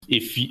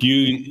if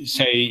you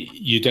say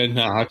you don't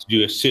know how to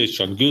do a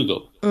search on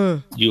Google,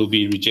 you'll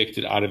be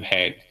rejected out of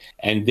hand.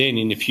 And then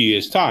in a few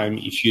years' time,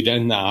 if you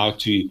don't know how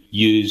to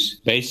use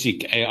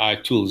basic AI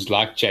tools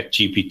like Chat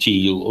GPT,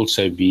 you'll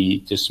also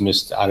be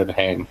dismissed out of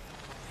hand.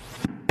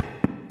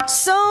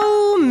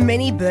 So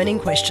many burning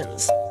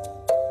questions.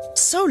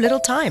 So little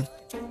time.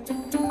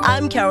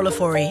 I'm Carol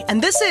Afori,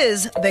 and this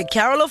is the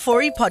Carol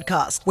Afori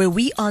Podcast, where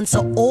we answer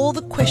all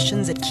the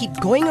questions that keep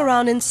going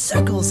around in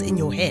circles in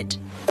your head.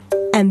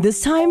 And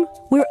this time,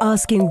 we're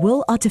asking,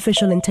 will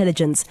artificial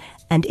intelligence,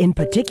 and in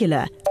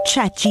particular,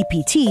 Chat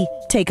GPT,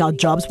 take our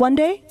jobs one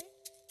day?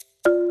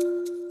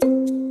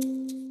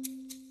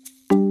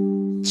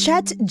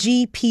 Chat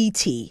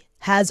GPT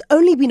has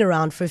only been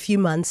around for a few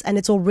months, and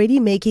it's already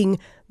making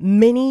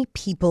many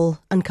people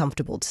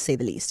uncomfortable, to say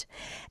the least.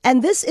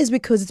 And this is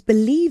because it's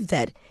believed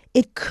that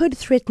it could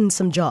threaten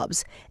some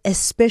jobs,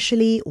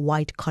 especially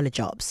white-collar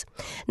jobs.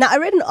 Now, I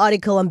read an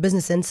article on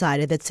Business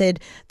Insider that said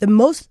the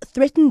most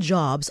threatened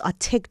jobs are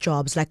tech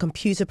jobs like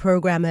computer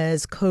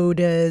programmers,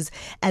 coders,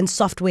 and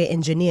software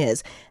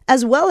engineers,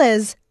 as well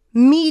as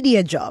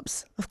media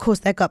jobs. Of course,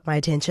 that got my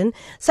attention,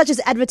 such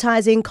as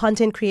advertising,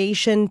 content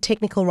creation,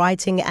 technical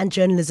writing, and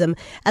journalism,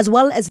 as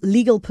well as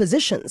legal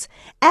positions.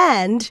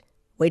 And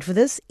wait for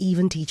this,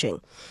 even teaching.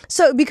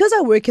 So because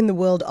I work in the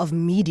world of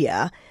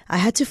media, I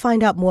had to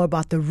find out more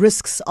about the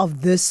risks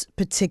of this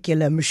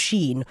particular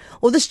machine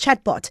or this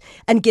chatbot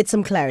and get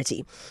some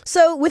clarity.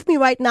 So with me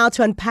right now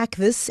to unpack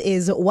this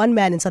is one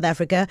man in South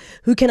Africa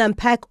who can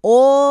unpack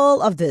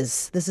all of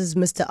this. This is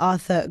Mr.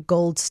 Arthur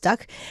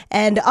Goldstuck.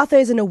 And Arthur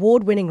is an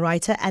award-winning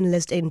writer,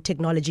 analyst, and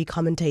technology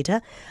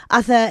commentator.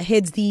 Arthur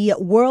heads the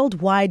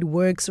Worldwide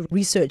Works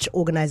Research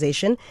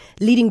Organization,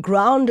 leading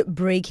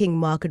groundbreaking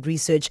market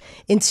research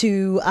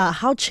into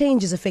how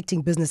change is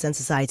affecting business and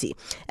society,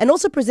 and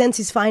also presents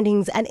his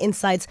findings and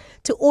insights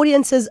to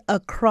audiences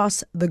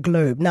across the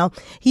globe. Now,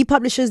 he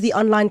publishes the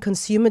online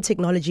consumer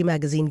technology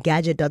magazine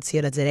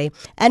Gadget.co.za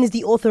and is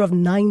the author of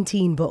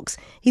 19 books.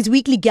 His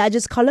weekly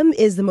Gadgets column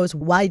is the most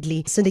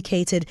widely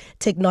syndicated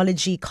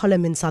technology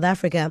column in South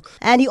Africa,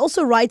 and he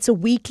also writes a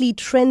weekly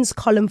trends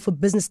column for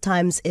Business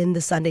Times in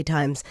the Sunday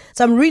Times.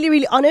 So I'm really,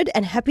 really honored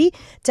and happy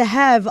to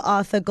have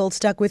Arthur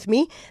Goldstuck with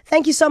me.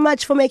 Thank you so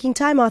much for making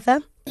time, Arthur.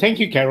 Thank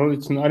you, Carol.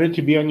 It's an honor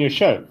to be on your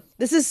show.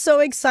 This is so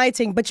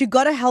exciting, but you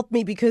got to help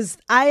me because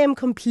I am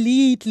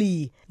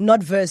completely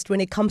not versed when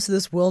it comes to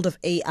this world of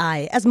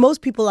AI, as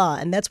most people are,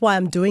 and that's why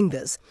I'm doing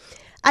this.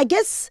 I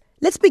guess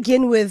let's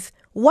begin with,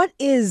 what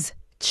is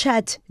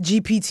Chat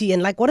GPT,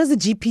 and what does the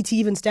GPT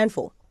even stand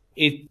for?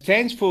 It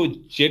stands for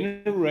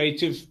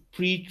Generative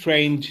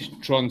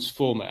Pre-trained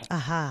Transformer.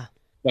 Aha.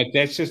 But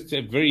that's just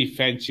a very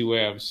fancy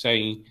way of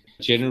saying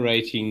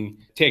generating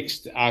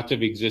text out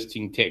of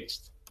existing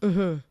text.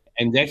 Mm-hmm.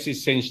 And that's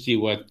essentially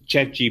what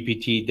Chat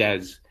GPT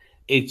does.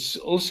 It's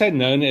also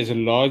known as a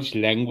large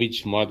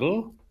language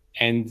model,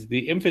 and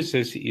the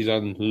emphasis is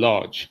on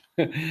large.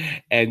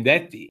 And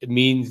that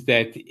means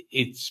that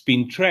it's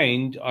been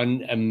trained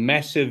on a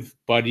massive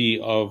body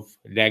of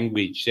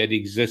language that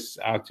exists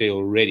out there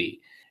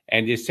already.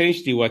 And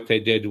essentially what they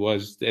did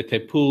was that they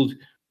pulled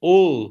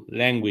all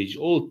language,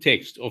 all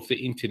text off the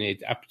internet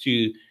up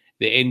to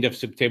the end of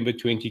September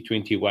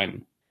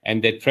 2021.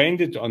 And they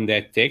trained it on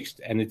that text,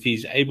 and it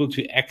is able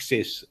to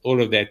access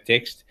all of that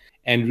text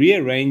and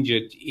rearrange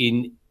it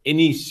in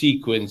any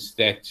sequence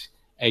that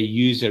a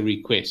user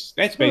requests.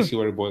 That's basically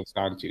what it boils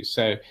down to.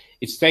 So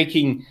it's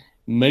taking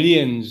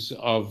millions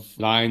of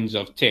lines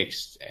of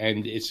text,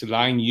 and it's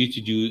allowing you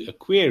to do a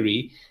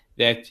query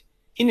that,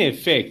 in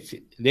effect,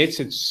 lets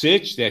it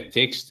search that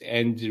text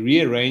and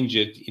rearrange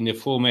it in a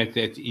format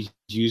that is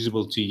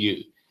usable to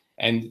you.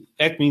 And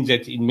that means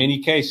that in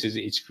many cases,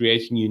 it's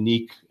creating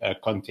unique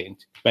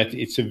content. But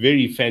it's a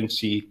very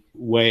fancy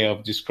way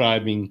of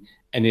describing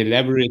an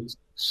elaborate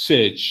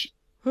search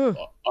on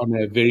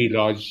a very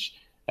large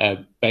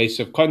base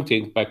of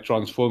content, but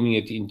transforming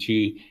it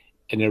into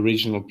an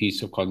original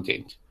piece of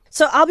content.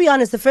 So I'll be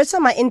honest, the first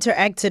time I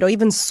interacted or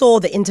even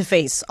saw the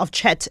interface of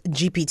Chat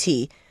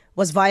GPT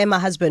was via my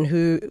husband,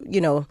 who,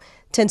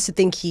 tends to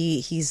think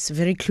he's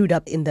very clued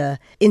up in the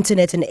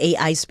internet and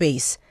AI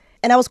space.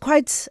 And I was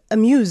quite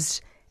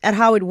amused at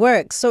how it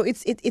works. So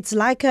it's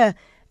like a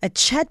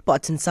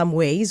chatbot in some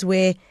ways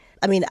where,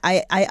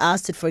 I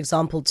asked it, for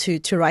example,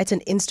 to write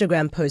an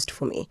Instagram post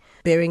for me,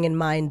 bearing in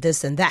mind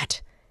this and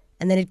that.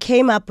 And then it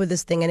came up with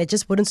this thing and it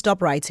just wouldn't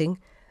stop writing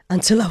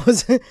until I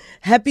was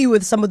happy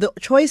with some of the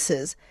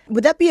choices.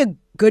 Would that be a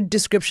good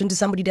description to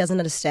somebody who doesn't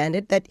understand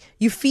it? That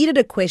you feed it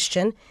a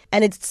question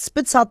and it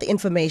spits out the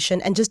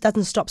information and just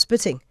doesn't stop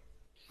spitting?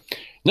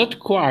 Not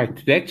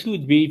quite. That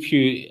would be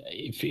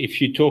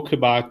if you talk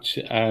about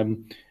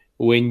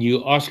when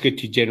you ask it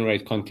to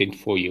generate content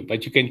for you.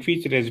 But you can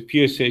treat it as a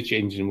pure search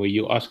engine where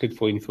you ask it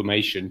for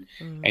information.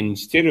 And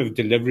instead of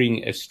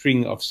delivering a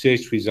string of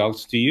search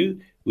results to you,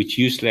 which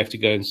you still have to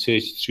go and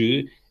search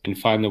through and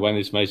find the one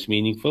that's most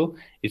meaningful,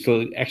 it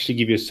will actually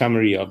give you a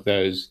summary of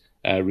those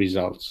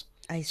results.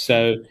 I see.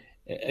 So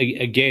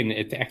again,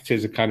 it acts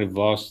as a kind of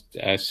vast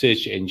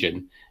search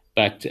engine.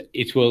 but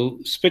it will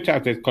spit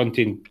out that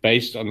content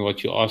based on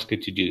what you ask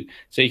it to do.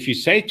 So if you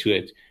say to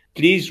it,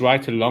 please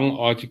write a long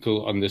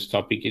article on this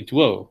topic, it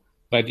will.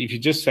 But if you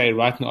just say,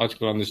 write an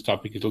article on this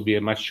topic, it'll be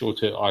a much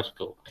shorter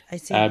article. I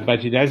see.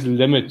 But it has a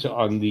limit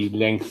on the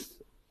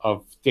length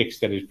of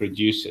text that it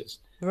produces.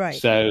 Right.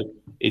 So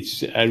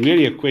it's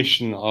really a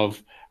question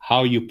of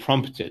how you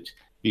prompt it,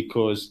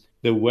 because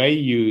the way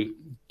you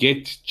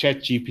get Chat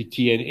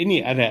GPT and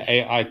any other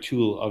AI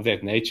tool of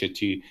that nature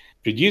to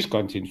produce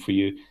content for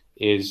you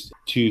is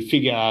to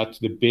figure out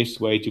the best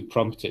way to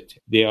prompt it.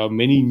 There are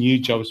many new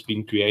jobs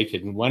being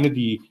created, and one of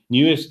the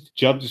newest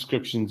job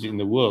descriptions in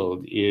the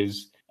world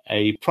is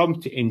a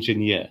prompt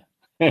engineer.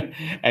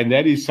 And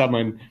that is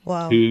someone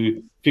Wow.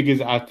 who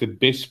figures out the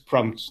best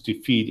prompts to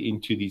feed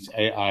into these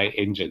AI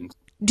engines.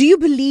 Do you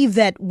believe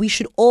that we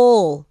should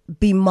all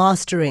be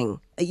mastering,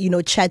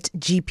 Chat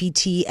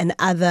GPT and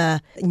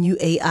other new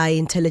AI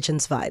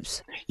intelligence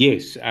vibes?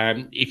 Yes.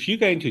 If you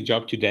go into a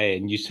job today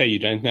and you say you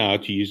don't know how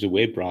to use a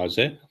web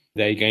browser,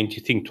 they're going to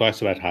think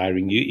twice about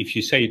hiring you. If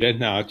you say you don't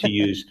know how to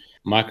use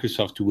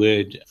Microsoft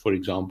Word, for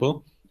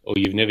example, or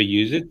you've never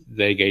used it,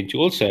 they're going to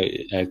also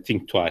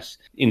think twice.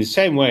 In the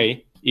same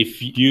way,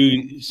 if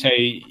you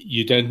say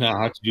you don't know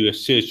how to do a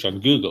search on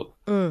Google,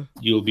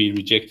 you'll be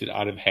rejected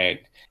out of hand.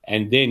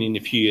 And then in a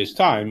few years'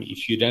 time,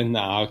 if you don't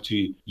know how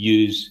to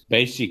use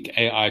basic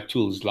AI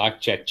tools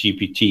like Chat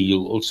GPT,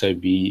 you'll also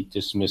be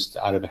dismissed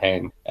out of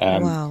hand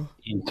Wow.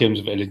 in terms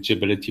of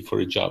eligibility for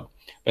a job.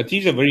 But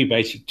these are very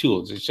basic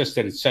tools. It's just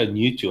that it's so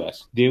new to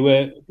us. There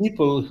were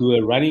people who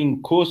were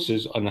running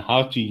courses on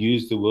how to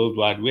use the World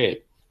Wide Web.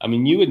 I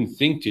mean, you wouldn't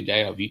think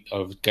today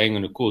of going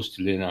on a course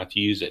to learn how to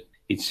use it.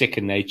 It's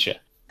second nature.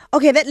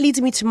 Okay, that leads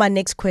me to my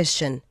next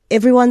question.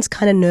 Everyone's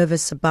kind of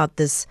nervous about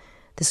this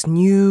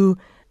new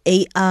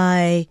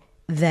AI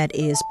that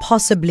is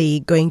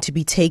possibly going to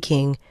be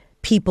taking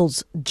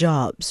people's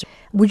jobs.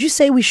 Would you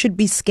say we should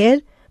be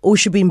scared or we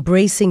should be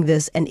embracing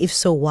this? And if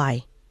so,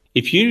 why?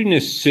 If you're in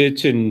a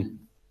certain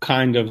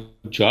kind of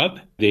job,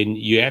 then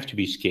you have to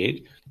be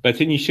scared. But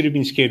then you should have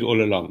been scared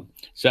all along.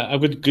 So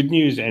I've got good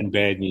news and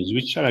bad news.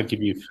 Which shall I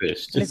give you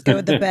first? Let's go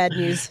with the bad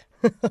news.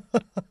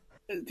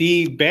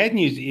 The bad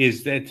news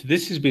is that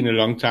this has been a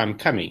long time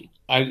coming.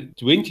 I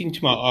went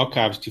into my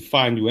archives to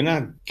find when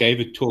I gave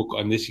a talk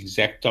on this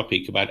exact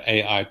topic about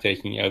AI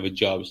taking over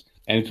jobs.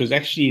 And it was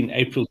actually in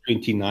April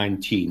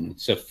 2019.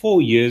 So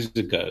 4 years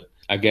ago,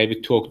 I gave a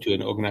talk to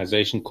an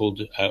organization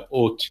called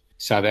ORT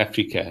South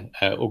Africa,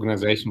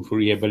 Organization for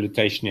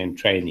Rehabilitation and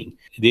Training.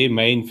 Their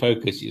main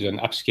focus is on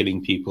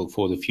upskilling people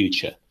for the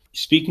future.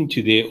 Speaking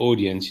to their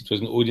audience, it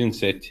was an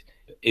audience that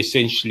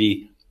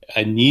essentially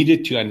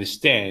needed to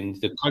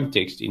understand the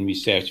context in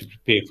which they have to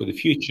prepare for the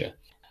future.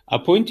 I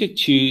pointed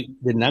to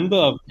the number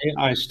of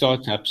AI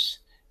startups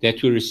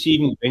that were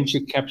receiving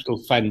venture capital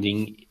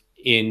funding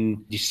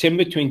in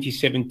December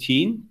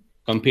 2017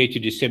 compared to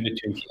December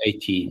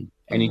 2018.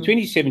 And in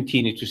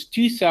 2017, it was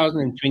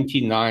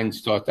 2,029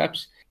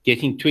 startups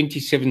getting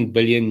 $27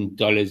 billion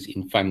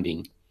in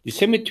funding.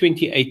 December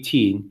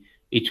 2018,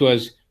 it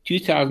was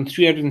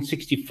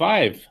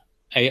 2,365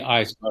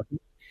 AI startups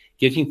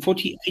getting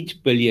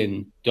 $48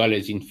 billion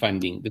in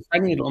funding. The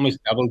funding had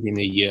almost doubled in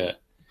a year.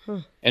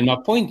 And my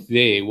point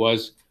there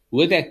was,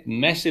 with that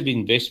massive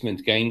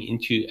investment going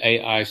into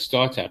AI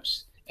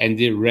startups and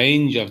the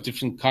range of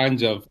different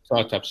kinds of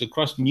startups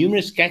across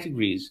numerous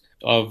categories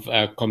of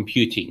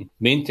computing,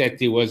 meant that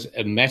there was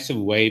a massive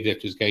wave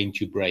that was going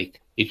to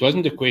break. It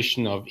wasn't a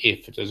question of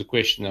if, it was a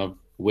question of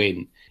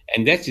when.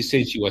 And that's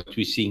essentially what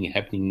we're seeing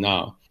happening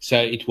now. So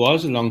it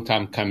was a long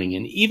time coming.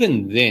 And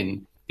even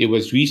then, there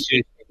was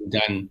research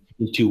done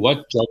into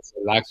what jobs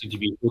are likely to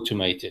be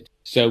automated.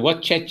 So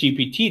what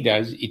ChatGPT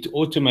does, it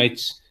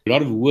automates a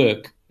lot of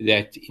work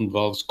that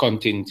involves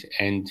content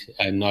and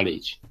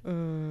knowledge.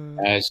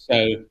 So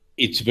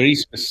it's very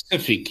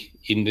specific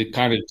in the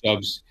kind of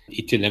jobs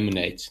it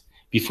eliminates.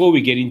 Before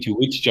we get into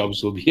which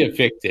jobs will be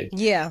affected,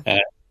 Yeah.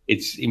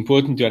 it's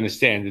important to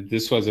understand that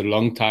this was a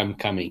long time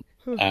coming.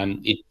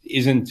 It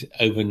isn't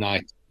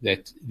overnight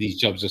that these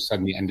jobs are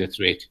suddenly under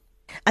threat.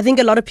 I think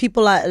a lot of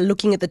people are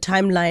looking at the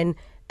timeline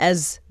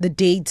as the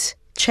date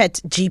Chat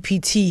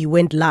GPT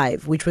went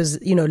live, which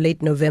was,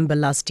 late November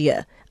last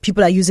year.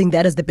 People are using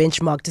that as the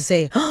benchmark to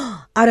say,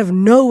 out of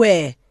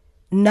nowhere,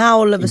 now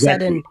all of a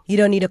sudden, you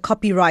don't need a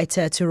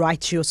copywriter to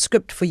write your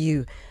script for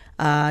you.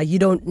 You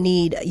don't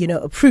need,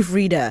 a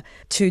proofreader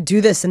to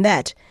do this and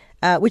that,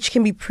 which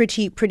can be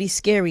pretty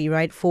scary,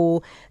 right,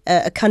 for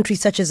a country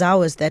such as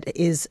ours that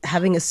is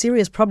having a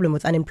serious problem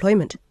with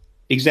unemployment.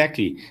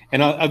 Exactly.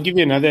 And I'll give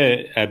you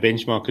another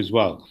benchmark as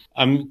well.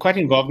 I'm quite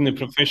involved in the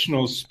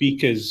Professional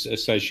Speakers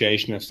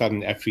Association of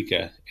Southern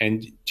Africa.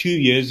 And 2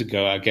 years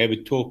ago, I gave a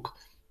talk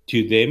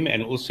to them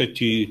and also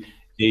to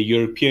their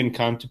European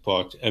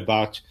counterpart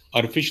about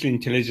artificial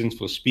intelligence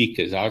for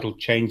speakers, how it'll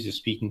change the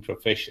speaking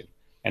profession.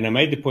 And I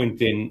made the point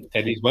then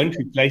that it won't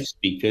replace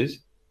speakers,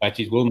 but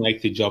it will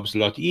make the jobs a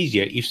lot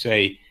easier if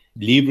they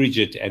leverage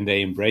it and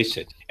they embrace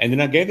it. And then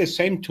I gave the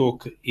same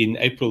talk in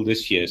April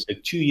this year. So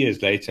 2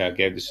 years later, I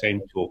gave the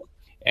same talk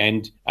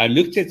And I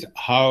looked at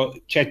how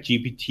Chat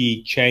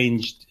GPT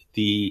changed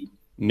the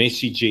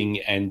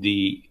messaging and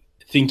the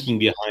thinking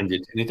behind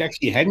it, and it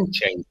actually hadn't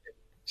changed.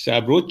 So I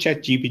brought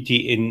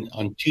ChatGPT in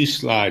on 2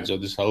 slides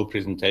of this whole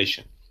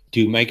presentation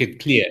to make it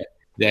clear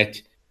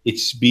that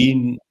it's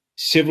been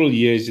several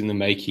years in the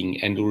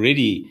making, and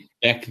already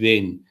back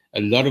then,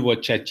 a lot of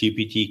what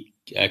ChatGPT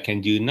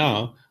can do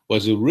now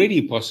was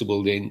already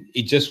possible then.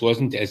 It just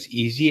wasn't as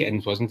easy and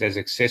it wasn't as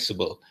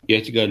accessible. You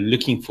had to go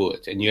looking for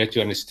it and you had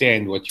to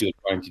understand what you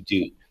were trying to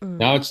do.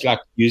 Now it's like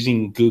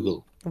using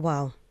Google.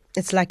 Wow.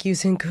 It's like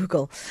using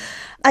Google.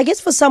 I guess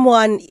for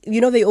someone,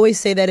 they always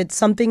say that it's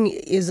something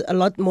is a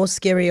lot more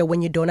scarier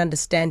when you don't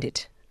understand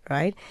it,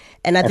 right?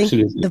 And I think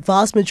Absolutely. the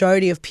vast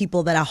majority of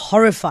people that are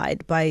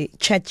horrified by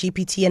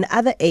ChatGPT and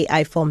other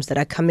AI forms that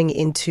are coming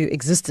into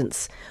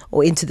existence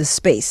or into the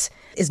space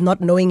is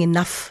not knowing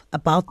enough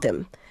about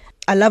them.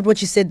 I loved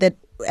what you said that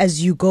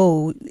as you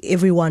go,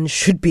 everyone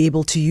should be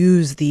able to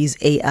use these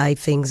AI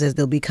things as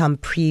they'll become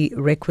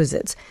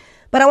prerequisites.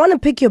 But I want to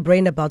pick your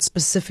brain about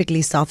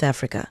specifically South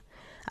Africa.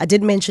 I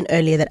did mention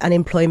earlier that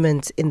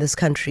unemployment in this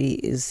country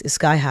is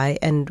sky high,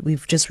 and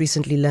we've just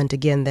recently learned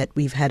again that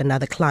we've had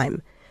another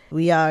climb.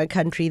 We are a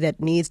country that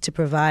needs to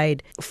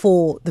provide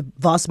for the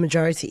vast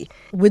majority.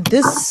 Would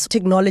this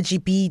technology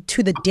be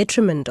to the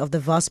detriment of the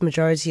vast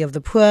majority of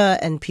the poor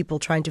and people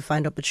trying to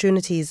find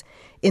opportunities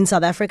in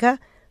South Africa,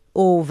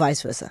 or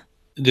vice versa?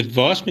 The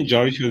vast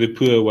majority of the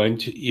poor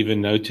won't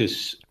even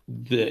notice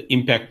the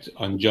impact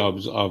on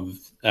jobs of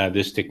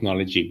this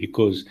technology,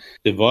 because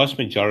the vast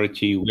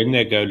majority, when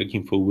they go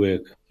looking for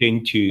work,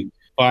 tend to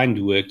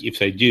find work, if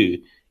they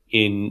do,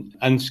 in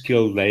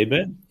unskilled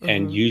labor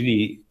and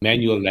usually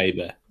manual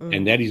labor.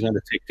 And that is not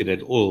affected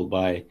at all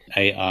by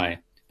AI.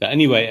 The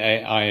only way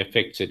AI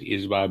affects it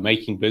is by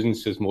making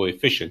businesses more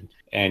efficient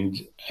and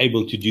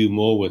able to do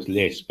more with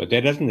less. But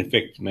that doesn't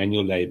affect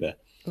manual labor.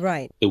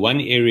 Right. The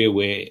one area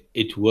where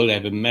it will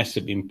have a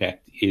massive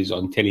impact is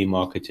on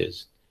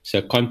telemarketers.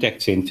 So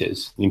contact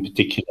centers in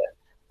particular,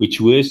 which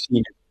were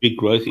seen as a big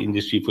growth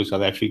industry for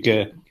South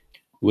Africa.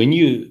 When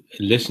you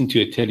listen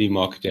to a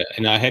telemarketer,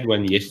 and I had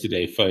one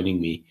yesterday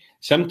phoning me,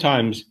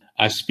 sometimes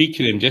I speak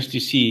to them just to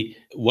see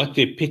what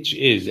their pitch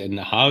is and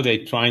how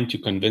they're trying to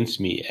convince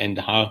me and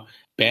how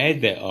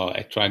bad they are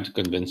at trying to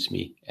convince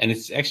me. And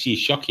it's actually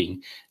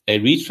shocking. They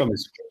read from a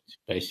script,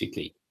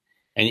 basically.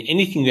 And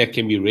anything that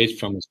can be read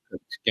from a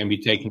script can be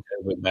taken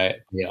over by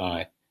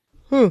AI.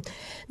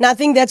 Now, I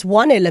think that's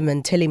one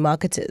element,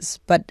 telemarketers.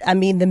 But I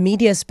mean, the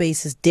media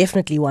space is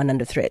definitely one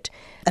under threat.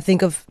 I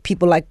think of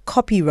people like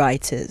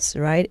copywriters,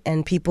 right?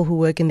 And people who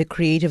work in the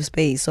creative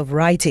space of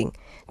writing,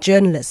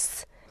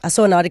 journalists. I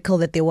saw an article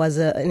that there was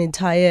an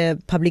entire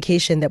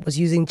publication that was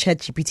using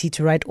ChatGPT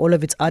to write all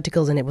of its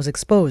articles, and it was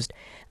exposed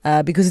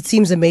because it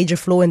seems a major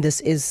flaw in this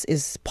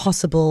is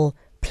possible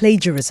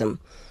plagiarism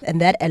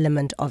and that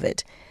element of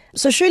it.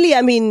 So surely,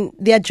 I mean,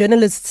 there are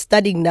journalists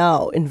studying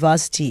now in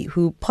varsity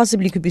who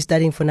possibly could be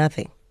studying for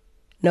nothing.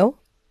 No?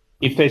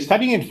 If they're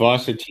studying at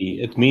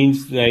varsity, it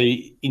means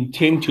they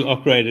intend to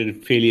operate at a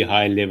fairly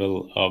high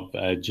level of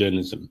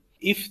journalism.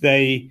 If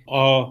they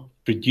are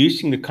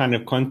producing the kind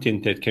of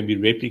content that can be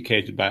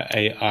replicated by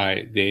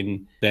AI,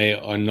 then they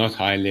are not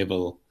high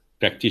level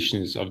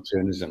practitioners of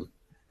journalism.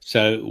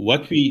 So,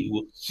 what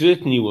we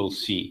certainly will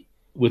see,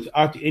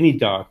 without any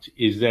doubt,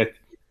 is that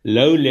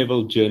low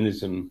level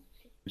journalism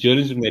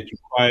that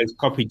requires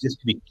copy just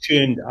to be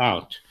churned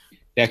out,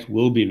 that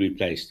will be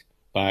replaced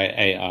by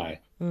AI.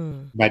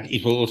 But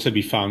it will also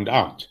be found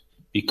out,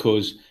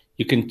 because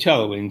you can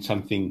tell when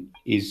something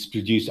is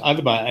produced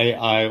either by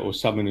AI or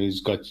someone who's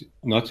got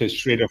not a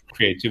shred of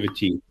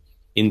creativity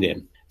in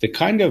them. The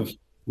kind of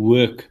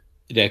work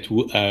that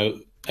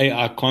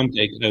AI can't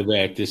take over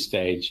at this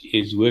stage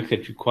is work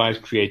that requires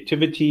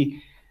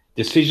creativity,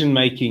 decision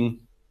making,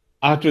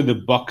 out of the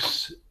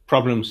box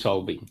problem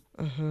solving.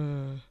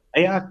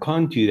 AI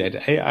can't do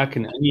that. AI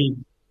can only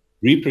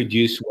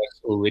reproduce what's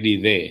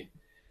already there.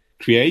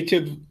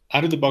 Creative,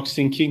 out of the box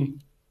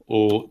thinking,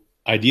 or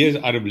ideas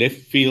out of left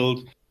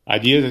field,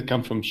 ideas that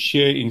come from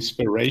sheer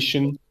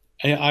inspiration,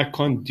 AI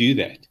can't do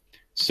that.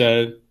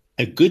 So,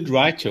 a good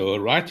writer, or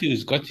a writer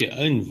who's got their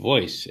own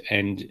voice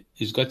and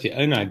who's got their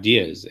own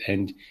ideas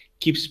and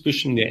keeps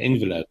pushing their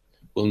envelope,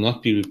 will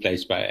not be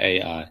replaced by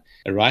AI.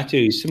 A writer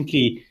who's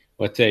simply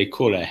what they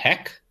call a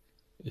hack,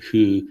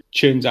 who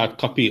churns out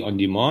copy on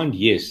demand,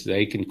 yes,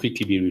 they can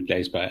quickly be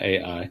replaced by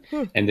AI,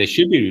 and they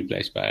should be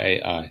replaced by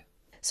AI.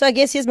 So I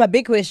guess here's my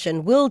big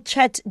question. Will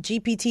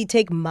ChatGPT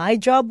take my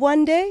job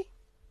one day?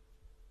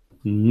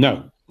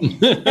 No.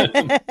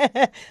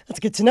 That's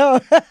good to know.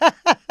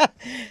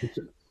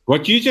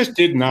 What you just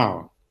did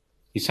now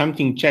is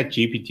something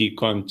ChatGPT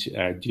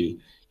can't do.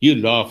 You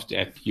laughed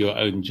at your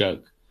own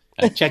joke.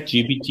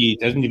 ChatGPT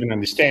doesn't even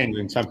understand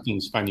when something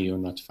is funny or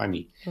not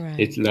funny, Right.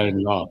 let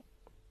alone laugh.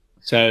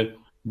 So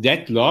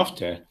that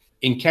laughter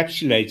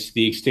encapsulates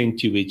the extent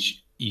to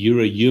which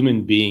you're a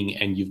human being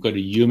and you've got a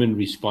human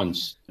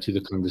response to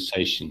the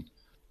conversation.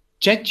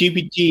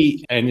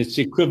 ChatGPT and its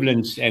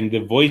equivalents and the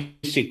voice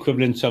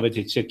equivalents of it,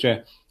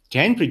 etc.,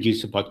 can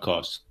produce a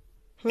podcast.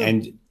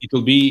 and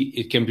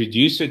it can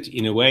produce it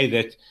in a way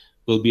that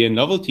will be a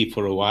novelty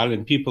for a while,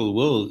 and people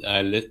will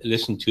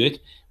listen to it,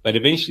 but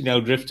eventually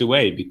they'll drift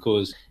away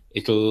because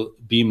it'll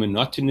be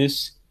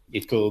monotonous.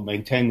 It'll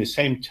maintain the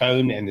same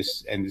tone and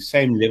the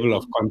same level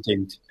of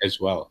content as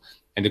well.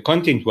 And the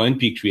content won't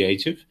be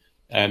creative.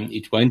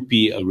 It won't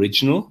be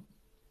original.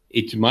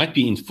 It might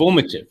be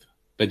informative,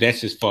 but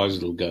that's as far as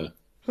it'll go.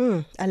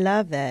 I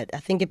love that. I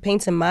think it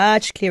paints a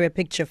much clearer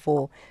picture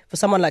for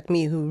someone like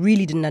me who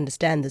really didn't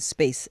understand this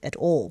space at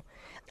all.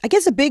 I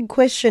guess a big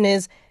question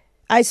is,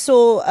 I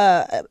saw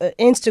an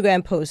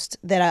Instagram post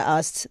that I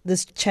asked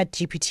this Chat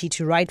GPT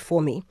to write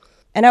for me.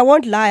 And I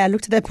won't lie, I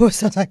looked at that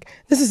post, I was like,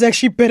 this is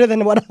actually better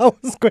than what I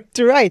was going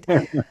to write.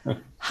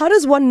 How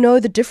does one know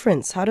the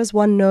difference? How does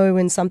one know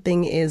when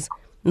something is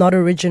not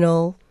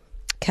original,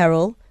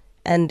 Carol,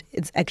 and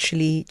it's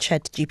actually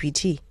Chat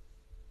GPT?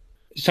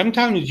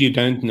 Sometimes you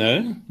don't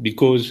know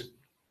because,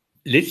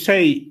 let's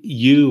say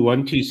you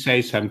want to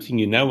say something,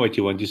 you know what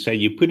you want to say,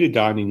 you put it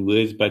down in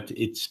words, but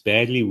it's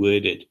badly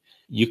worded.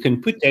 You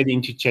can put that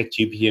into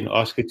ChatGPT and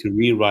ask it to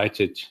rewrite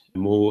it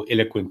more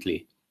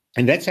eloquently.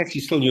 And that's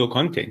actually still your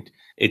content.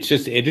 It's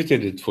just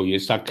edited it for you.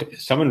 It's like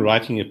someone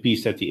writing a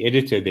piece that the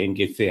editor then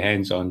gets their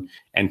hands on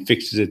and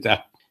fixes it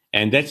up.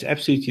 And that's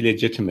absolutely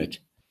legitimate.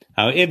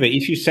 However,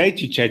 if you say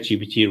to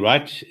ChatGPT,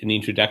 write an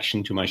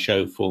introduction to my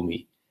show for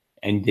me,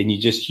 and then you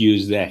just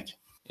use that,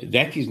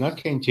 that is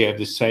not going to have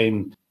the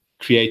same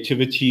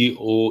creativity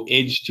or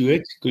edge to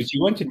it, because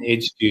you want an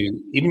edge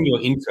to even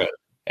your intro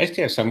has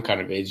to have some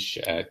kind of edge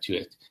to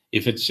it.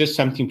 If it's just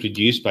something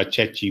produced by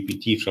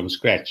ChatGPT from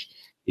scratch,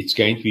 it's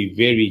going to be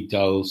very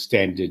dull,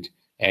 standard,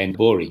 and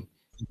boring.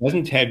 It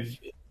doesn't have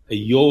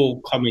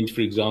your comment,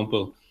 for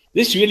example,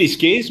 this really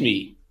scares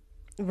me.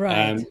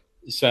 Right.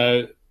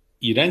 So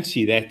you don't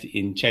see that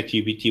in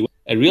ChatGPT.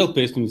 A real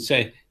person would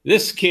say,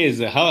 this scares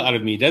the hell out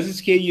of me. Does it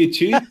scare you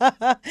too?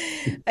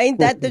 Ain't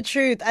that the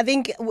truth? I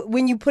think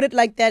when you put it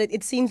like that,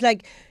 it seems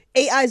like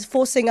AI is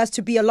forcing us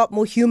to be a lot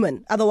more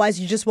human. Otherwise,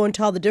 you just won't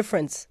tell the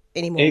difference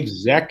anymore.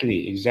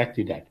 Exactly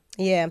that.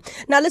 Yeah.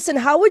 Now, listen,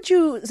 how would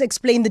you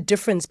explain the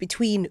difference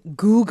between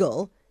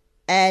Google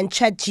and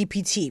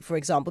ChatGPT, for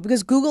example?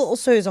 Because Google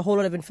also is a whole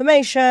lot of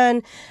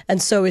information,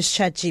 and so is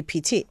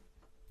ChatGPT.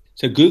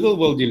 So Google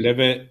will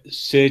deliver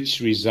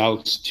search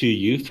results to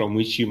you from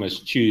which you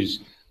must choose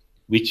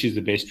which is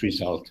the best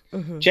result.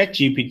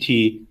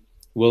 ChatGPT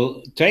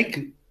will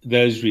take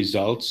those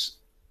results,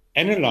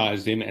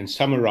 analyze them, and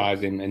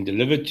summarize them, and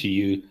deliver to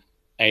you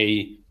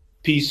a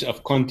piece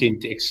of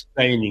content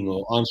explaining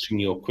or answering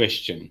your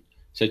question.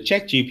 So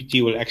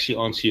ChatGPT will actually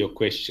answer your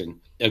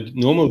question. A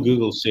normal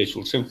Google search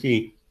will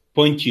simply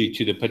point you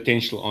to the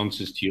potential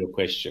answers to your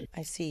question.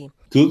 I see.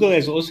 Google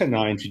has also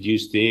now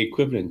introduced their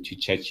equivalent to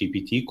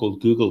ChatGPT called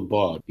Google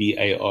Bard,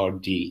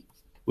 B-A-R-D,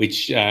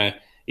 which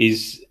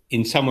is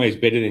in some ways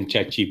better than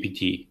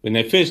ChatGPT. When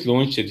they first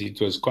launched it,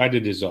 it was quite a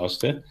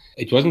disaster.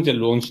 It wasn't a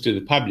launch to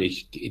the public.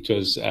 It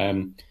was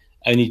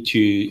only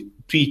to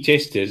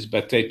pre-testers,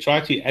 but they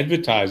tried to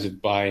advertise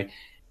it by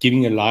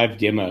giving a live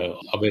demo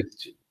of it,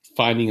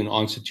 finding an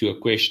answer to a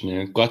question,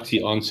 and it got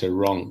the answer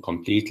wrong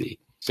completely.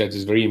 So it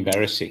was very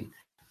embarrassing.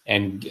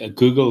 And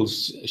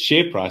Google's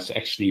share price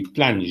actually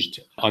plunged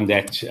on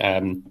that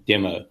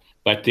demo.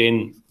 But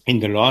then in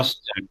the last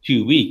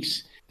 2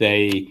 weeks,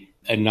 they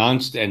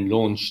announced and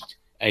launched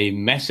a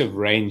massive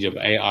range of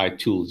AI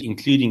tools,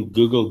 including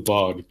Google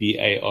Bard,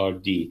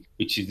 B-A-R-D,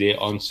 which is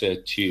their answer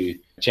to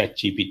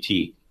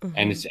ChatGPT.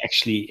 And it's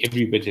actually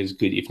every bit as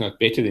good, if not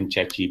better than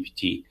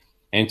ChatGPT.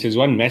 And it has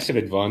one massive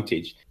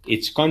advantage.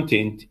 Its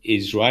content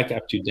is right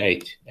up to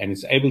date and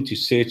it's able to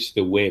search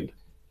the web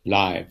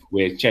live,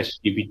 where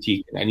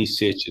ChatGPT can only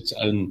search its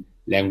own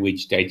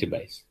language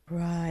database.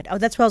 Right. Oh,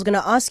 that's what I was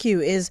going to ask you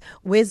is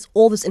where's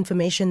all this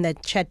information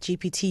that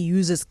ChatGPT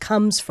uses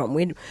comes from?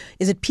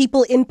 Is it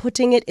people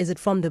inputting it? Is it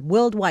from the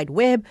World Wide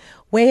Web?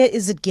 Where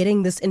is it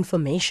getting this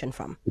information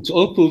from? It's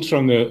all pulled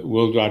from the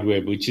World Wide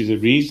Web, which is the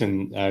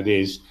reason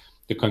there's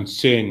the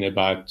concern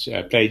about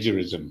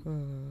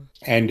plagiarism.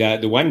 And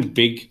the one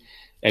big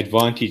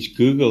advantage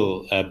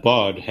Google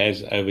Bard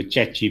has over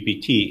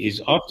ChatGPT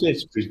is after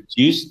it's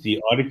produced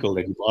the article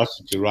that you've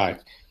asked it to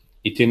write,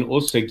 it then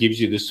also gives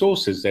you the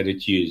sources that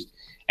it used.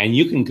 And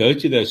you can go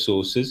to those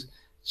sources,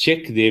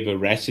 check their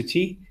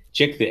veracity,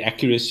 check the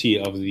accuracy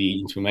of the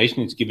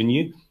information it's given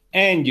you,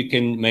 and you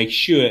can make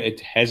sure it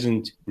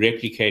hasn't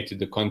replicated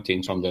the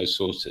content from those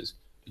sources.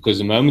 Because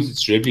the moment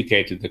it's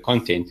replicated the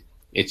content,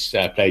 it's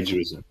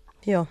plagiarism.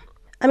 Yeah.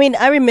 I mean,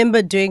 I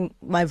remember during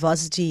my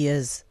varsity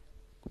years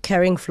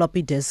carrying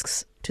floppy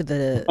disks to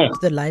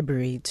the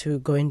library to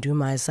go and do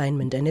my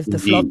assignment. And if the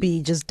Indeed.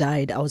 floppy just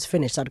died, I was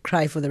finished. I'd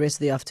cry for the rest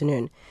of the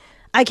afternoon.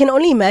 I can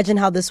only imagine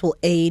how this will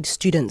aid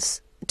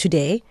students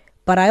today.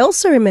 But I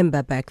also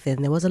remember back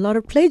then there was a lot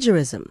of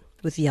plagiarism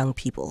with young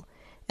people.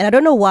 And I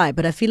don't know why,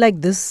 but I feel like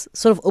this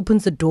sort of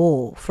opens the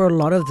door for a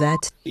lot of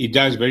that. It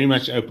does very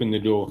much open the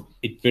door.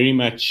 It very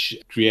much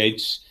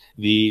creates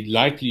the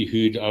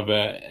likelihood of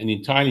an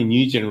entirely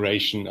new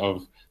generation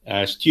of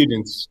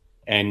students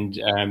and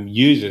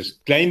users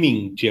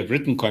claiming to have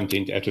written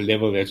content at a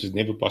level that was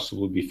never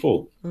possible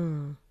before.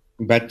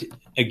 But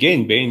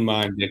again, bear in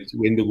mind that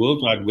when the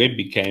World Wide Web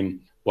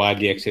became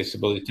widely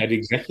accessible, it had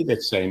exactly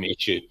that same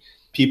issue.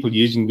 People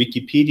using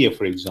Wikipedia,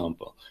 for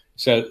example.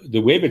 So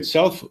the web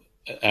itself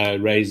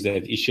raised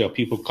that issue of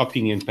people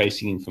copying and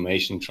pasting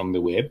information from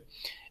the web.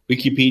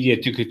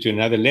 Wikipedia took it to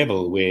another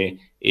level where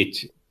it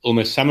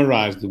almost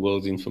summarized the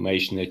world's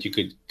information that you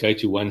could go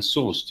to one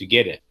source to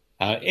get it.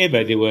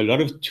 However, there were a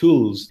lot of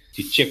tools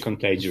to check on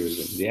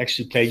plagiarism. The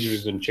actual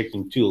plagiarism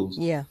checking tools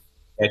Yeah.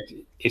 that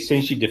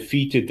essentially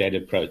defeated that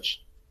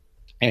approach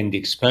and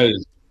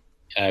exposed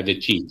the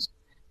cheats.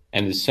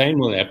 And the same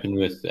will happen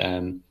with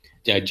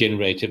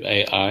generative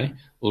AI.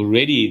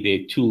 Already there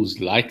are tools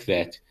like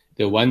that.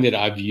 The one that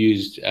I've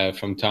used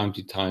from time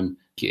to time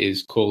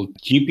is called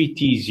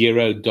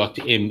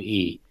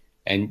GPT0.me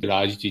and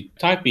allows you to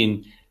type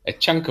in a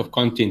chunk of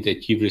content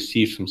that you've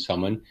received from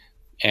someone,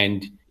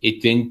 and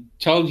it then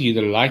tells you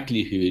the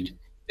likelihood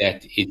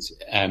that it's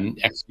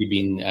actually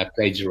been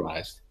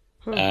plagiarized.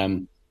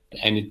 Um,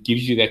 and it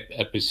gives you that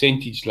a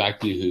percentage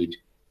likelihood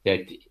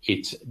that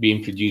it's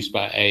being produced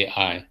by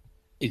AI.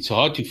 It's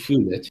hard to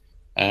fool it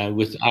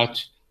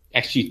without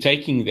actually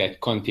taking that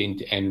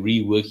content and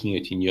reworking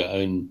it in your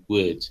own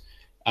words.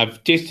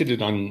 I've tested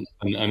it on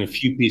a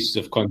few pieces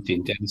of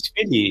content, and it's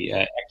fairly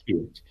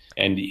accurate.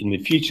 And in the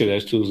future,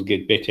 those tools will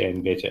get better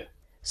and better.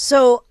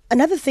 So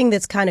another thing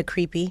that's kind of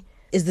creepy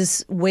is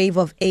this wave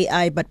of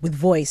AI, but with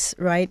voice,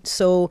 right?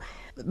 So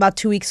about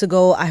 2 weeks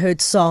ago, I heard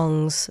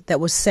songs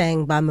that were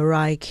sang by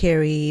Mariah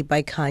Carey,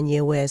 by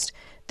Kanye West,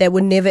 that were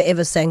never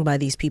ever sang by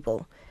these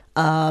people.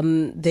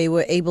 They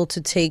were able to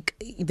take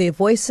their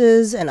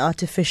voices and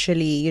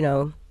artificially,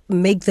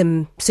 make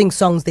them sing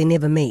songs they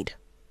never made.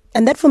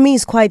 And that for me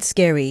is quite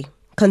scary,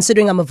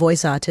 considering I'm a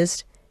voice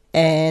artist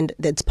and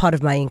that's part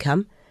of my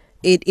income.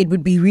 It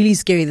would be really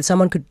scary that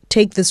someone could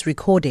take this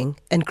recording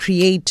and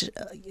create,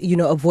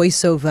 a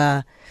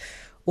voiceover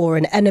or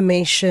an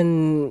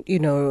animation,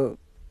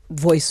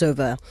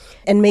 voiceover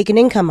and make an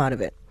income out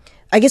of it.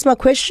 I guess my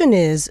question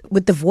is,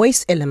 with the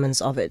voice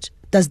elements of it,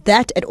 does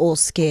that at all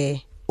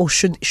scare, or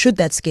should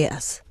that scare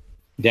us?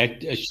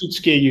 That should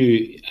scare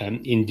you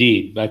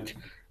indeed. But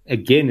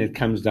again, it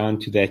comes down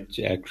to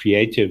that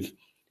creative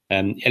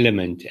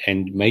element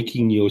and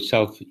making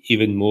yourself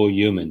even more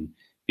human.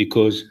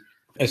 Because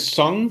a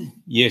song,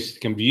 yes,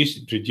 can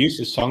produce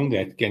a song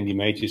that can be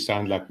made to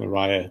sound like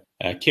Mariah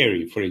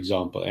Carey, for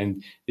example.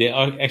 And there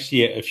are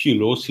actually a few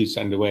lawsuits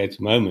underway at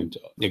the moment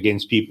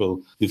against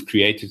people who've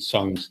created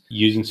songs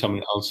using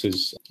someone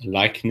else's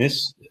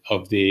likeness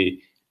of their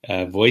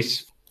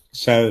voice.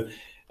 So,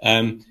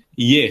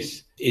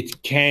 yes,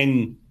 it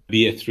can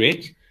be a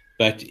threat.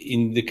 But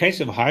in the case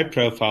of high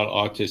profile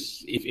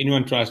artists, if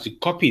anyone tries to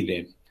copy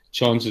them,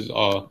 chances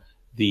are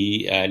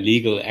the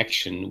legal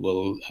action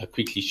will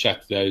quickly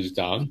shut those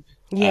down.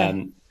 Yeah.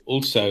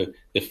 Also,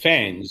 the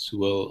fans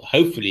will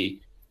hopefully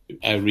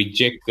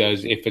reject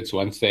those efforts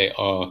once they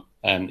are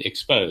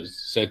exposed.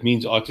 So it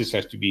means artists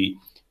have to be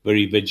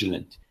very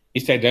vigilant.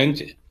 If they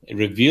don't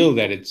reveal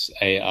that it's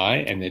AI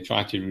and they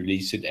try to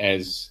release it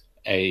as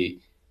a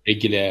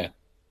regular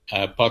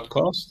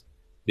podcast,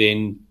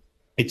 then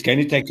it's going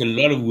to take a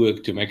lot of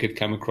work to make it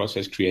come across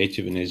as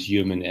creative and as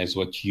human as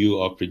what you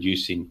are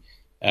producing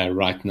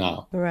right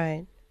now.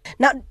 Right.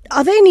 Now,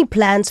 are there any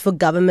plans for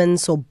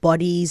governments or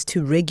bodies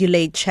to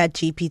regulate Chat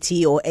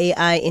GPT or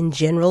AI in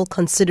general,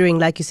 considering,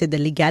 like you said, the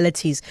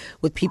legalities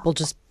with people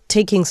just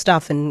taking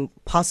stuff and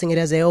passing it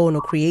as their own,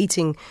 or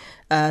creating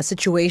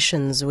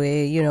situations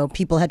where,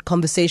 people had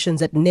conversations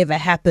that never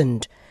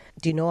happened?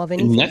 Do you know of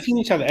anything? Nothing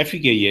in South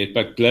Africa yet,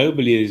 but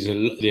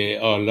globally there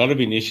are a lot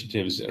of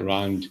initiatives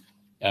around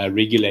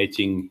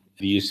regulating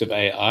the use of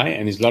AI,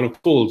 and there's a lot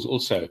of calls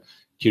also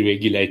to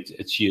regulate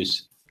its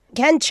use.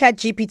 Can Chat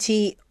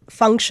GPT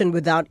function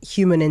without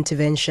human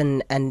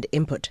intervention and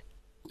input?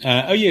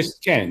 Oh, yes,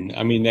 it can.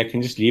 I mean, they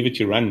can just leave it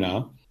to run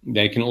now.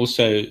 They can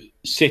also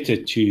set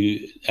it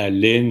to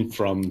learn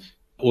from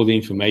all the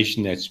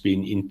information that's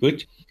been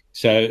input.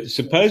 So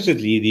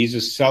supposedly these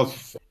are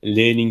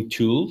self-learning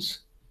tools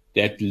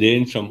that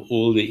learn from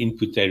all the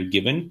input they're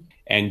given,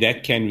 and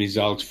that can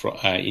result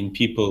in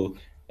people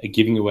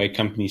giving away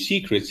company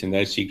secrets, and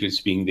those secrets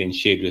being then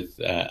shared with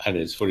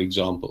others, for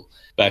example.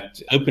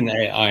 But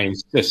OpenAI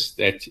insists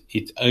that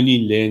it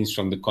only learns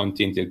from the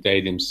content that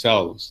they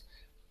themselves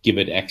give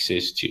it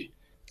access to,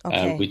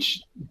 Okay.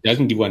 which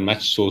doesn't give one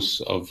much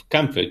source of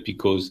comfort,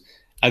 because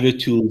other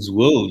tools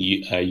will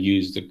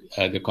use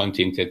the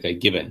content that they're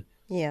given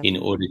Yeah. in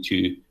order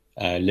to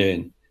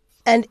learn.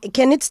 And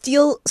can it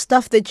steal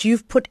stuff that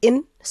you've put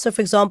in? So,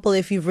 for example,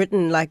 if you've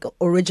written like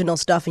original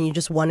stuff and you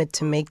just wanted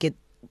to make it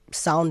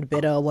sound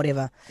better or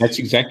whatever. That's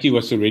exactly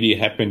what's already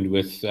happened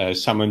with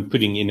someone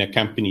putting in a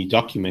company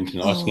document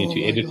and asking it Oh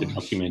to my edit the gosh.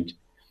 document.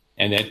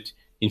 And that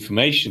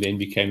information then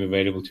became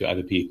available to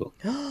other people.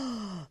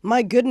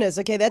 My goodness.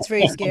 Okay, that's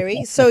very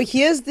scary. So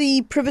here's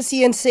the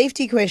privacy and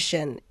safety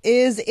question.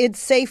 Is it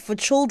safe for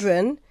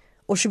children,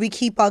 or should we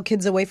keep our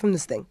kids away from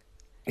this thing?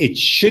 It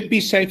should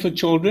be safe for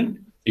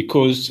children,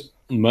 because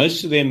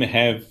most of them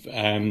have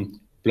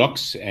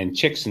blocks and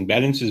checks and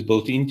balances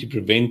built in to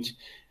prevent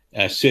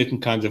certain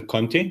kinds of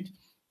content.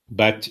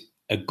 But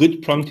a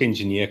good prompt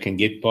engineer can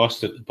get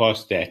past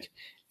that.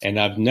 And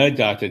I've no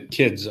doubt that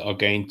kids are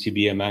going to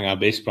be among our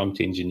best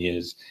prompt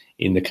engineers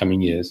in the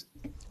coming years.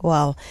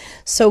 Wow.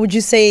 So would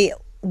you say,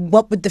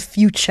 what would the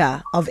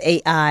future of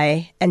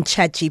AI and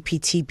Chat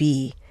GPT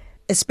be,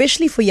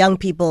 especially for young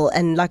people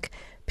and like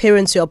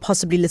parents who are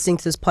possibly listening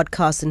to this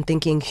podcast and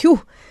thinking,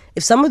 phew,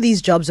 if some of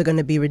these jobs are going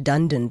to be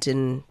redundant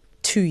in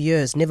 2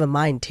 years, never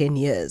mind 10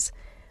 years,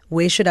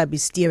 where should I be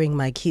steering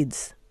my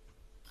kids?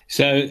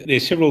 So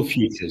there's several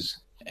futures.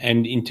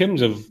 And in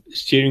terms of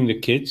steering the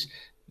kids,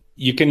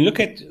 you can look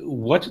at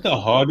what are the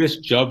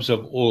hardest jobs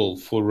of all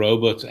for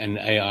robots and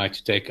AI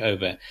to take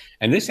over.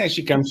 And this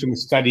actually comes from a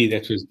study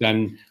that was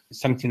done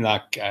something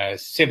like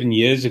 7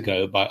 years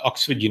ago by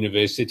Oxford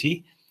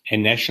University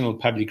and National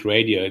Public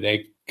Radio.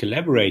 They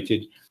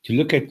collaborated to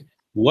look at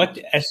what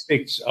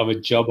aspects of a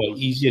job are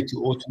easier to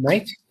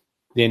automate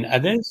than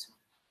others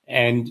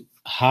and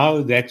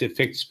how that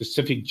affects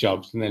specific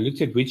jobs. And they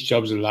looked at which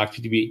jobs are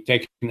likely to be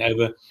taken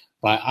over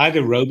by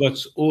either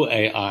robots or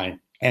AI.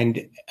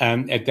 And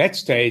at that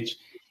stage,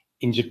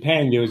 in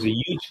Japan, there was a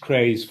huge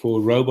craze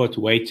for robot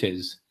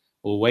waiters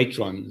or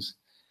waitrons.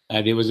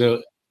 There was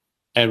a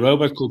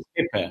robot called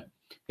Pepper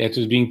that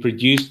was being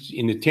produced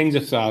in the tens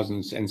of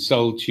thousands and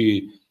sold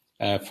to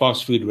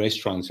fast food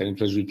restaurants, and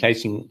it was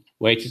replacing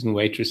waiters and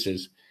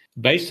waitresses.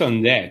 Based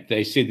on that,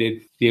 they said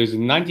that there was a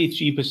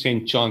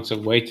 93% chance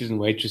of waiters and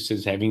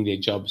waitresses having their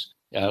jobs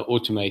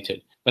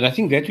automated. But I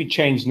think that will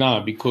change now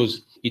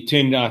because it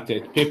turned out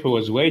that Pepper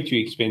was way too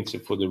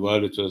expensive for the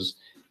role it was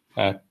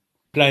uh,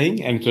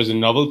 playing, and it was a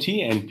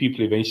novelty, and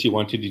people eventually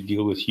wanted to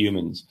deal with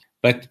humans.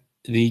 But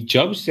the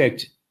jobs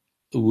that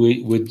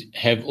would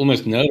have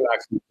almost no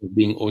likelihood of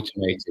being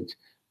automated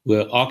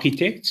were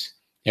architects,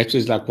 that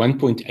was like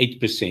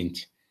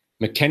 1.8%,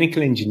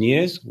 mechanical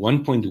engineers,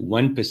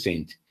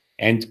 1.1%,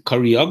 and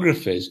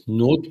choreographers,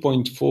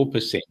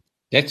 0.4%.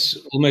 That's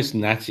almost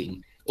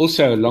nothing.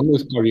 Also, along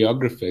with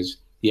choreographers,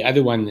 the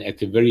other one at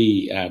the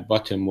very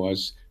bottom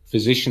was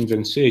physicians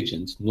and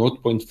surgeons,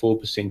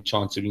 0.4%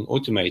 chance of being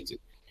automated.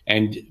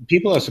 And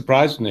people are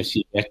surprised when they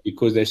see that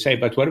because they say,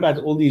 but what about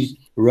all these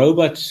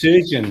robot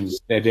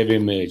surgeons that have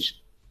emerged?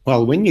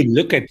 Well, when you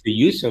look at the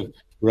use of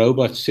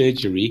robot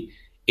surgery,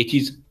 it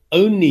is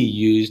only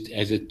used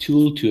as a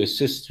tool to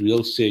assist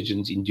real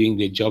surgeons in doing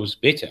their jobs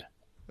better.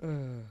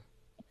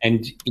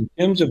 And in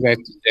terms of that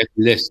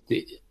list,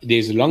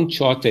 there's a long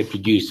chart they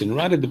produced, and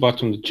right at the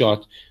bottom of the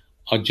chart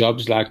are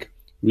jobs like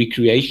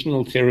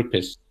recreational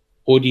therapists,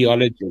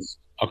 audiologists,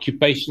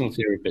 occupational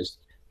therapists,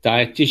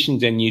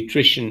 dietitians and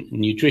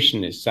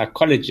nutritionists,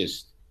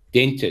 psychologists,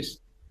 dentists,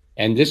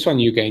 and this one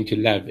you're going to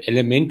love,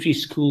 elementary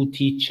school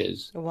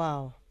teachers.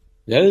 Wow.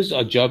 Those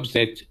are jobs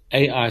that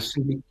AI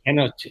simply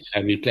cannot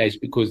replace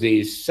because there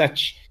is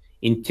such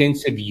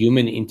intensive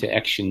human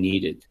interaction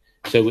needed.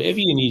 So wherever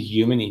you need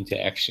human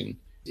interaction,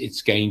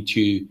 it's going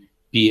to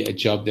be a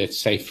job that's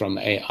safe from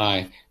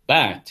AI,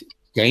 but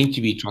going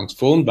to be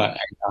transformed by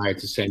AI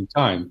at the same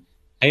time.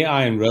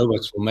 AI and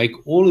robots will make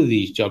all of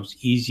these jobs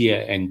easier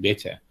and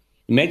better.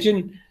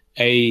 Imagine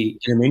a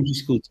elementary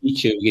school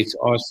teacher who gets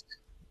asked,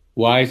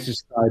 "Why is the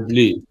sky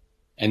blue?"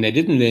 And they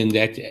didn't learn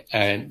that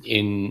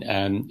in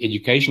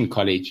education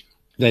college.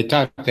 They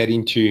type that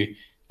into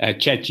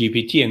Chat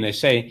GPT and they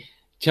say,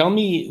 "Tell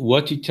me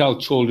what to tell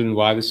children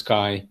why the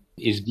sky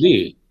is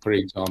blue," for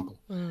example.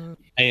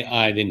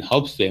 AI then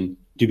helps them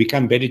to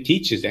become better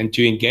teachers and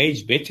to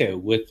engage better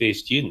with their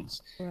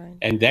students. Right.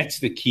 And that's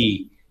the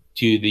key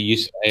to the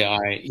use of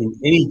AI in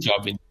any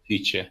job in the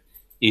future,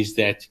 is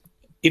that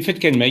if it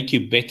can make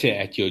you better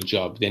at your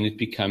job, then it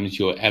becomes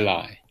your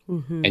ally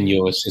and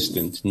your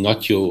assistant,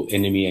 not your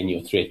enemy and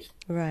your threat.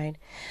 Right.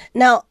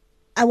 Now,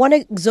 I want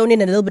to zone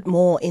in a little bit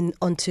more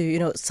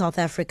onto, South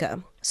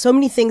Africa. So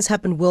many things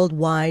happen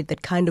worldwide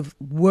that kind of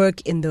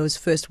work in those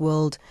first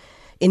world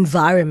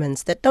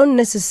environments that don't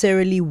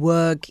necessarily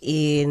work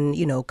in,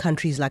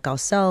 countries like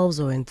ourselves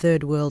or in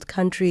third world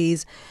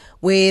countries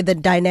where the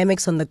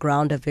dynamics on the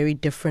ground are very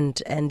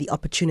different and the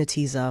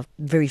opportunities are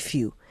very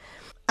few.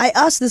 I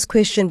ask this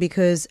question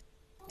because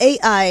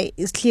AI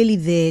is clearly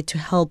there to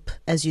help,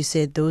 as you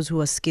said, those who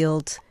are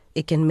skilled.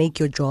 It can make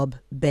your job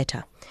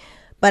better.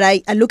 But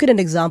I look at an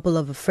example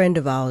of a friend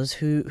of ours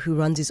who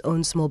runs his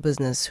own small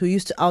business, who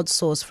used to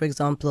outsource, for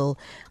example,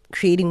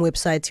 creating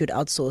websites. He would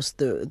outsource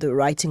the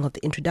writing of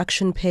the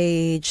introduction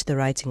page, the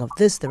writing of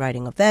this, the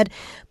writing of that,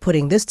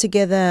 putting this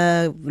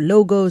together,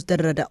 logos, da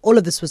da da. All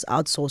of this was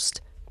outsourced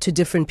to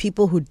different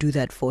people who do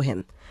that for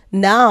him.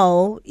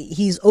 Now,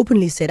 he's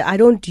openly said, I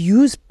don't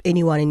use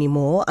anyone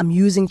anymore. I'm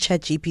using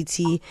Chat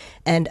GPT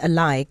and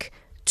alike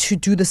to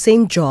do the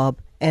same job,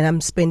 and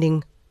I'm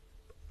spending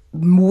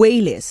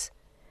way less.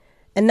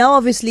 And now,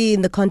 obviously,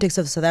 in the context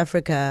of South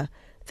Africa,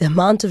 the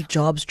amount of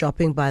jobs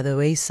dropping by the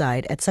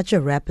wayside at such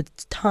a rapid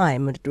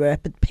time, at a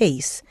rapid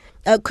pace,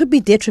 could be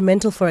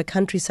detrimental for a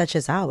country such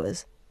as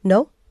ours.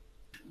 No?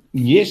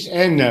 Yes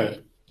and no.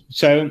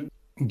 So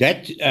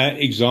that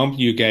example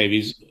you gave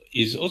is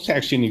is also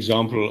actually an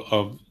example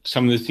of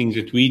some of the things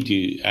that we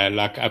do.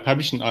 Like I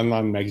publish an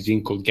online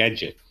magazine called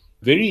Gadget,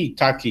 very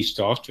tightly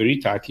staffed, very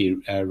tightly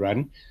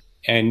run,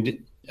 and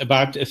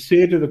about a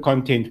third of the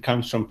content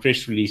comes from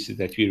press releases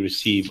that we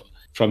receive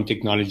from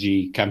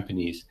technology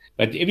companies.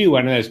 But every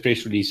one of those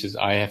press releases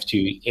I have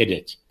to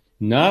edit.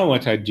 Now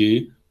what I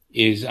do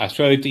is I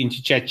throw it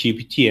into Chat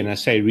GPT and I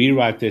say,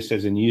 rewrite this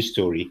as a news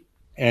story.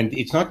 And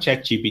it's not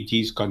Chat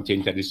GPT's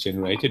content that is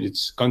generated.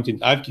 It's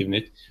content I've given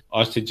it,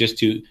 asked it just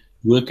to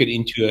work it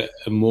into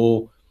a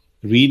more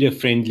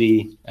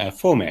reader-friendly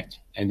format.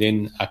 And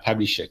then I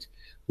publish it.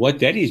 What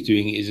that is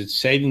doing is it's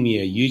saving me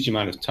a huge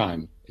amount of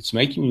time. It's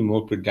making me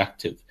more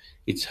productive.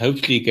 It's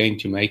hopefully going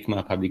to make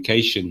my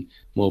publication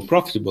more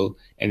profitable.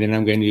 And then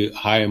I'm going to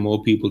hire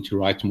more people to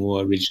write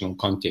more original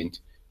content,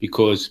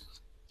 because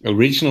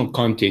original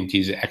content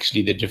is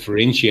actually the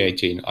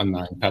differentiator in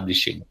online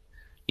publishing.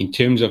 In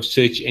terms of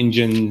search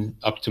engine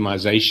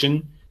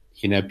optimization,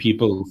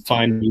 people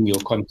finding your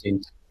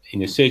content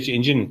in a search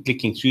engine and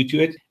clicking through to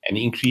it and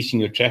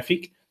increasing your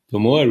traffic, the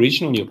more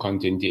original your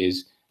content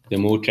is, the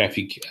more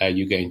traffic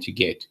you're going to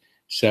get.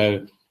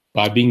 So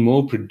by being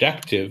more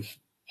productive,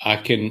 I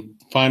can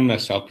find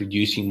myself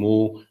producing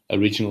more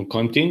original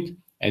content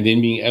and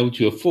then being able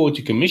to afford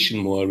to commission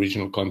more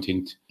original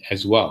content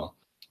as well.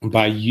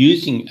 By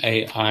using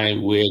AI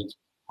where it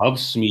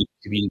helps me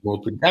to be more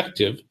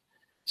productive,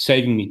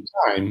 saving me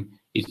time,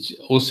 it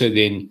also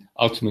then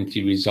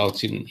ultimately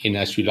results in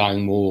us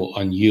relying more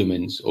on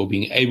humans or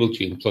being able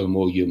to employ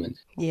more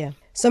humans. Yeah.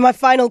 So my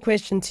final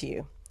question to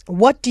you.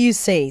 What do you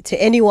say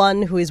to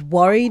anyone who is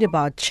worried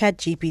about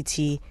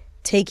ChatGPT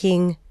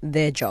taking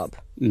their job?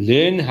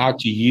 Learn how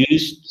to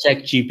use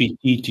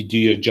ChatGPT to do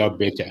your job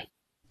better.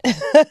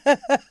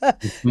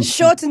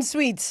 Short and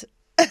sweet.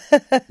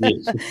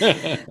 Yes.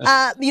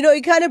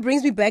 It kind of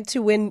brings me back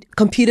to when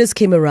computers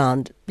came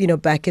around,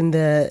 back in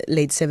the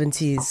late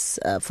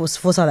 70s for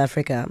South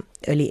Africa,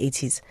 early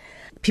 80s.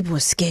 People were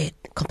scared.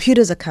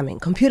 Computers are coming.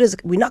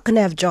 We're not going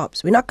to have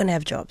jobs. We're not going to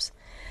have jobs.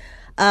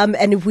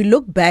 And if we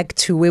look back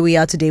to where we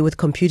are today with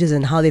computers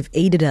and how they've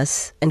aided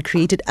us and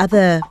created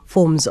other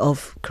forms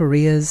of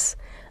careers.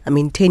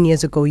 10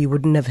 years ago, you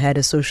wouldn't have had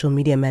a social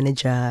media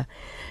manager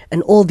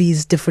and all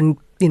these different,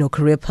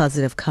 career paths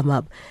that have come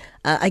up.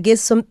 I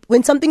guess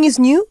when something is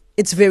new,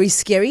 it's very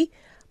scary.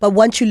 But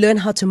once you learn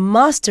how to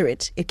master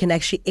it, it can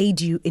actually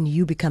aid you in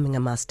you becoming a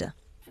master.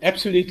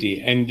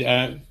 Absolutely. And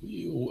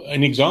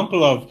an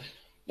example of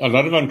a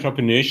lot of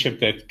entrepreneurship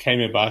that came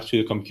about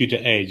through the computer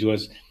age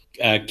was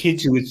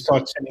kids who would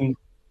start selling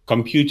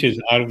computers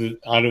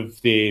out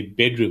of their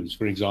bedrooms,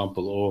 for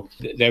example, or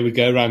they would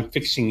go around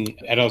fixing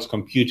adults'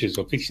 computers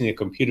or fixing their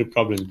computer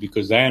problems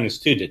because they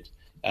understood it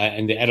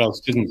and the adults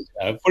didn't.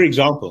 For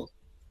example,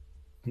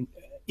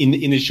 in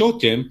the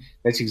short term,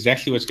 that's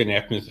exactly what's going to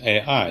happen with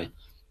AI.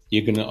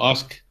 You're going to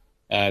ask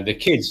the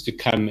kids to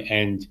come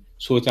and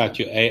sort out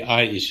your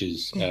AI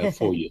issues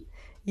for you.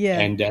 Yeah.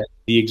 And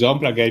the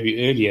example I gave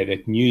you earlier,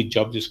 that new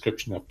job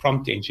description of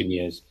prompt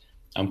engineers,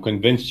 I'm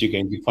convinced you're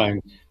going to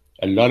find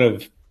a lot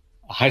of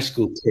high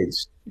school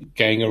kids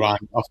going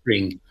around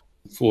offering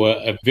for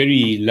a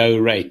very low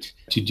rate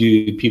to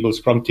do people's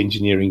prompt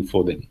engineering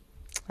for them.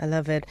 I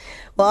love it.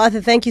 Well,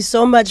 Arthur, thank you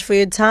so much for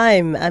your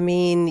time.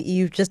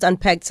 You've just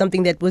unpacked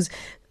something that was,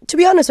 to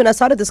be honest, when I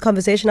started this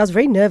conversation, I was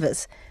very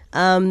nervous.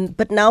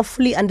 But now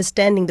fully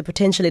understanding the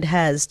potential it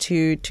has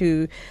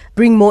to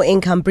bring more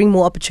income, bring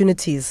more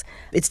opportunities,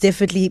 it's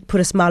definitely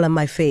put a smile on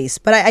my face.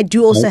 But I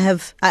do also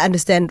I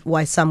understand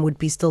why some would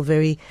be still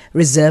very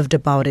reserved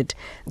about it,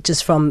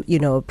 just from,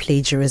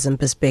 plagiarism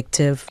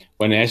perspective.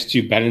 One has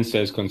to balance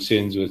those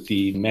concerns with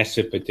the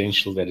massive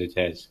potential that it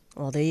has.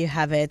 Well, there you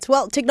have it.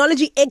 Well,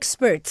 technology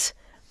expert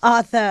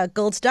Arthur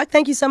Goldstuck,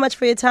 thank you so much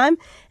for your time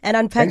and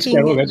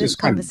unpacking this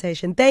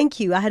conversation.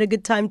 Thank you. I had a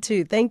good time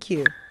too. Thank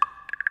you.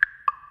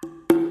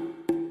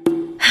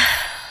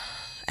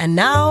 And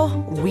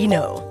now we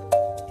know.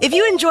 If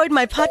you enjoyed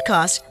my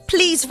podcast,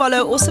 please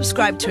follow or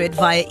subscribe to it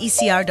via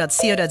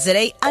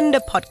ecr.co.za under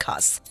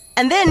podcasts.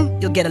 And then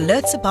you'll get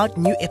alerts about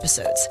new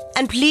episodes.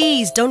 And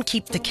please don't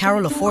keep the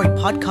Carol Ofori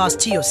podcast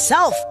to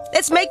yourself.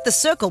 Let's make the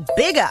circle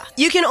bigger.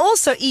 You can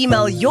also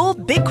email your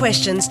big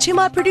questions to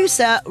my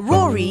producer,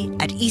 Rory,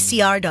 at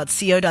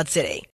ecr.co.za.